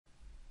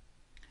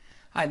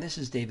Hi, this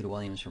is David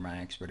Williams from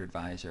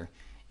MyExpertAdvisor.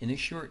 In this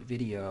short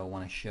video, I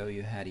want to show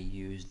you how to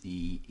use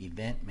the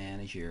Event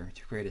Manager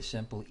to create a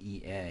simple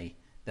EA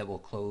that will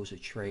close a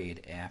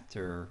trade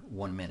after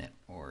 1 minute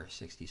or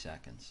 60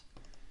 seconds.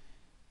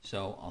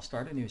 So I'll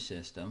start a new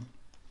system.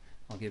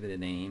 I'll give it a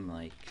name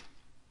like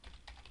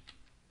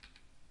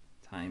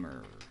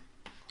Timer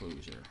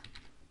Closer.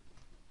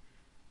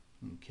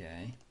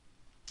 Okay.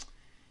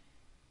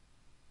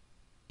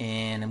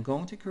 And I'm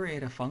going to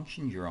create a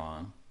function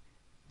drawing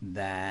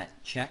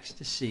that checks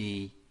to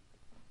see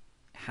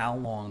how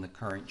long the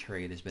current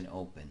trade has been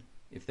open,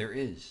 if there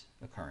is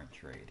a current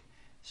trade.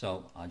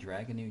 So I'll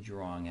drag a new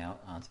drawing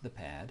out onto the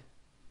pad.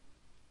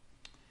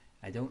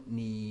 I don't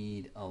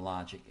need a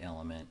logic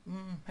element.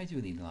 I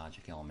do need a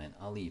logic element.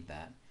 I'll leave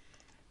that.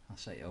 I'll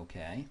say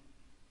OK.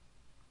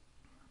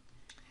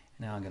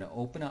 Now I'm going to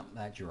open up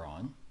that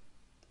drawing.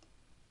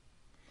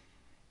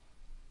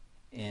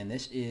 And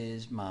this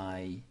is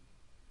my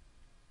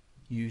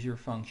user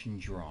function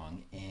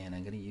drawing, and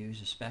I'm going to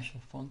use a special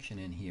function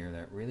in here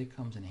that really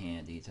comes in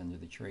handy. It's under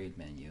the trade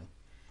menu.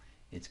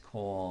 It's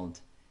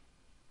called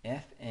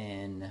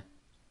FN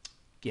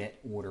get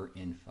order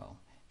info,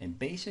 and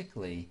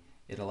basically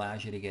it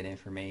allows you to get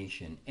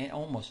information, and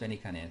almost any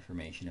kind of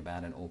information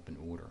about an open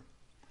order.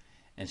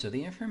 And so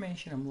the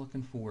information I'm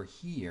looking for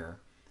here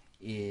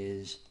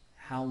is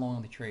how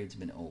long the trade's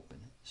been open.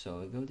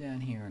 So I go down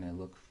here and I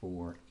look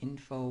for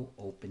info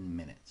open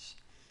minutes.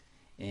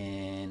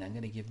 And I'm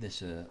going to give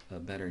this a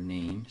better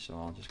name, so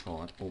I'll just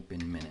call it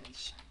open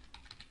minutes.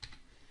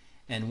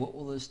 And what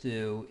will this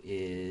do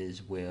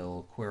is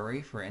we'll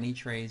query for any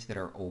trades that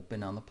are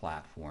open on the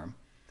platform,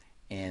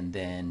 and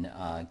then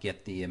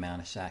get the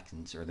amount of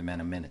seconds or the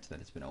amount of minutes that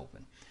it's been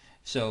open.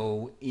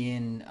 So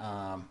in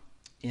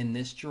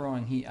this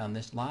drawing here, on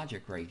this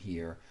logic right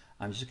here,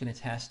 I'm just going to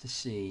test to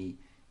see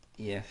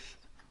if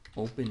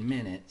open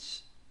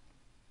minutes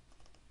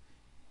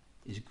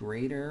is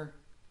greater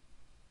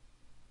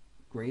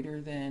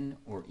than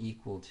or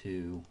equal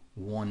to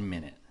 1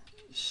 minute.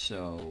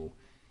 So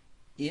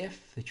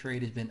if the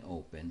trade has been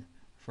open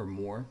for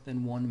more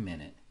than 1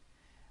 minute,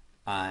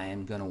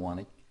 I'm going to want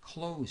to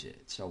close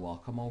it. So I'll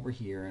come over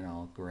here and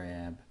I'll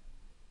grab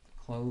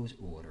close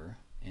order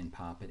and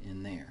pop it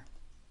in there.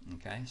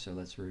 Okay, so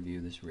let's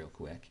review this real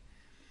quick.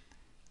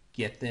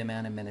 Get the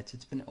amount of minutes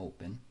it's been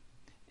open.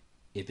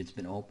 If it's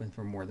been open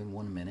for more than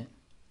 1 minute,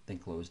 then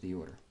close the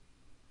order.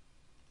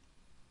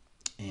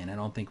 And I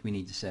don't think we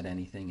need to set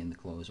anything in the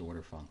close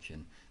order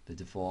function. The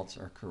defaults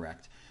are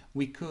correct.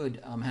 We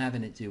could have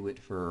it do it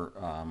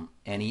for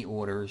any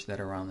orders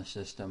that are on the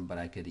system, but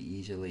I could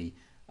easily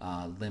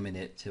limit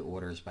it to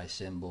orders by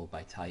symbol,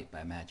 by type,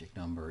 by magic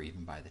number, or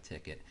even by the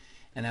ticket.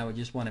 And I would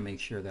just want to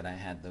make sure that I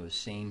had those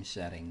same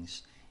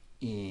settings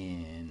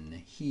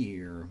in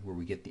here where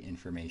we get the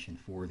information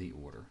for the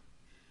order.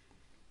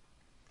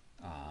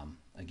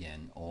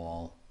 Again,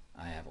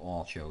 I have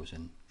all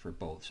chosen for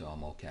both, so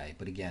I'm okay.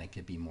 But again, it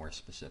could be more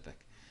specific.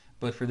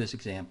 But for this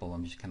example,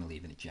 I'm just kind of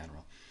leaving it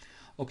general.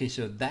 Okay,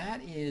 so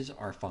that is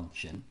our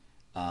function.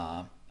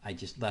 I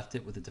just left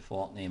it with the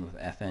default name of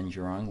FN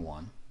drawing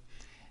 1.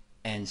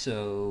 And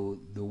so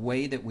the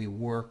way that we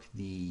work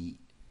the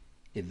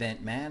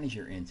event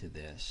manager into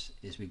this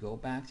is we go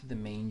back to the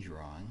main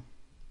drawing.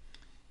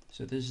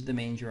 So this is the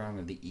main drawing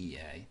of the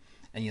EA.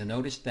 And you'll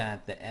notice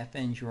that the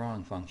FN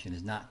drawing function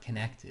is not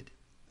connected.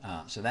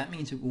 So that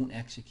means it won't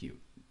execute.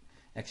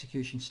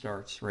 Execution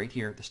starts right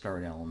here at the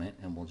start element,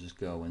 and we'll just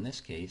go, in this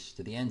case,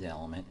 to the end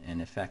element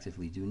and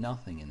effectively do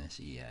nothing in this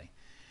EA.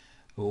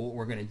 But what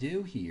we're going to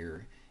do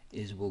here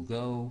is we'll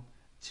go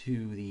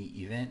to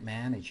the event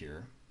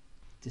manager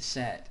to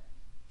set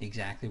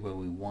exactly where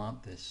we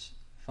want this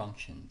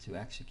function to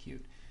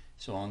execute.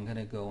 So I'm going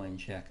to go and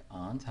check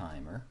on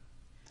timer,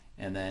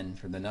 and then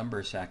for the number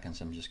of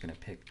seconds, I'm just going to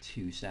pick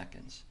 2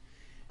 seconds.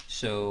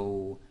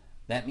 So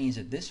that means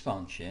that this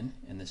function,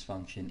 and this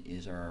function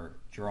is our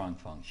drawing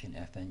function,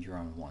 FN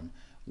drawing 1,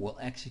 will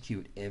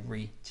execute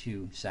every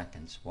 2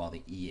 seconds while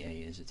the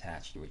EA is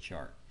attached to a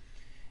chart.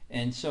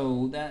 And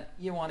so that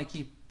you want to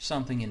keep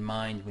something in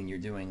mind when you're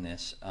doing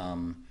this.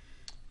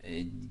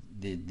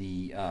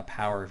 The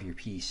power of your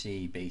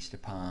PC based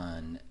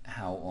upon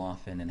how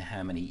often and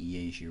how many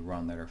EAs you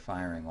run that are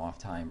firing off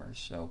timers.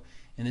 So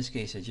in this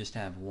case, I just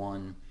have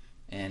 1,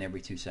 and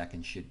every 2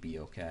 seconds should be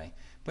okay.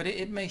 But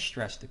it may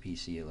stress the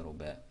PC a little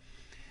bit.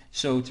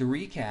 So to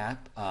recap,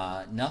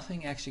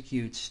 nothing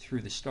executes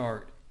through the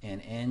start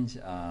and end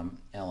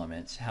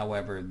elements.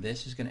 However,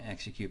 this is going to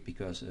execute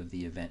because of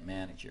the event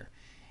manager.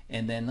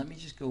 And then let me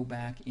just go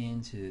back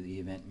into the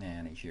event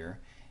manager,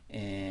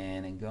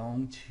 and I'm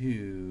going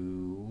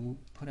to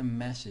put a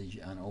message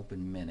on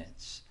open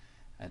minutes.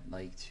 I'd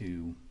like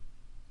to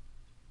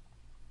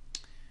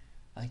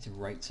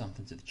write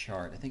something to the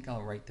chart. I think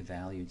I'll write the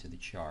value to the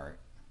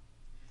chart.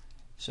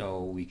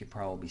 So we could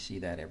probably see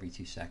that every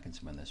 2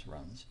 seconds when this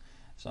runs.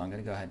 So I'm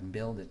going to go ahead and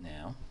build it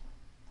now.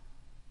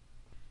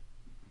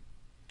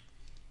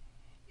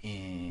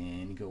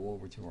 And go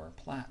over to our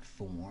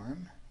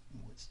platform.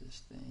 What's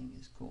this thing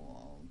is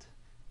called?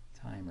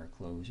 timer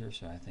closer,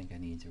 so I think I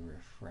need to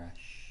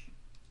refresh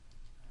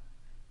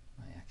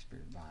my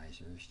expert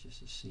advisors just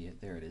to see it.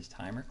 There it is,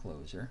 timer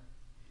closer.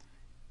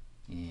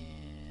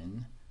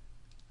 And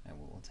I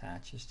will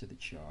attach this to the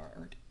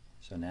chart.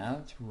 So now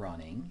it's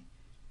running.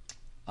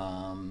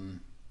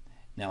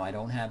 Now I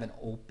don't have an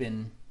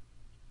open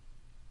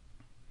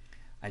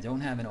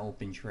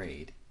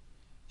trade,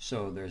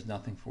 so there's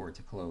nothing for it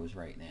to close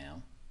right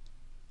now.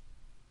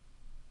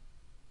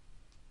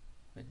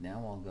 But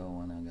now I'll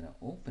go and I'm going to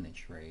open a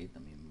trade.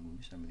 Let me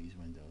move some of these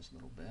windows a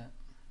little bit.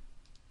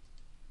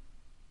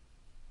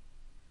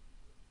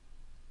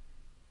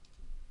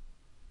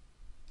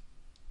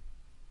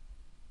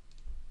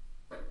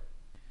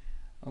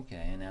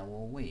 Okay, and now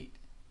we'll wait.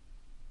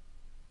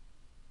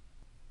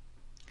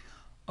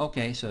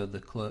 Okay, so the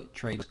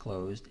trade was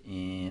closed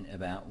in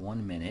about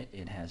 1 minute.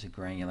 It has a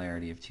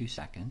granularity of 2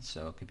 seconds,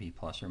 so it could be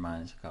plus or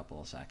minus a couple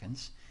of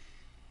seconds.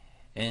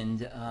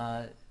 And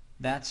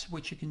that's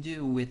what you can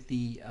do with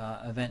the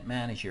event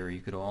manager.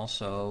 You could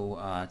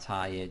also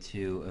tie it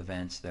to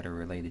events that are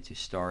related to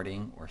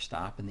starting or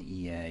stopping the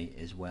EA,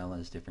 as well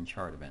as different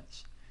chart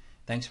events.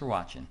 Thanks for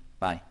watching.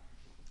 Bye.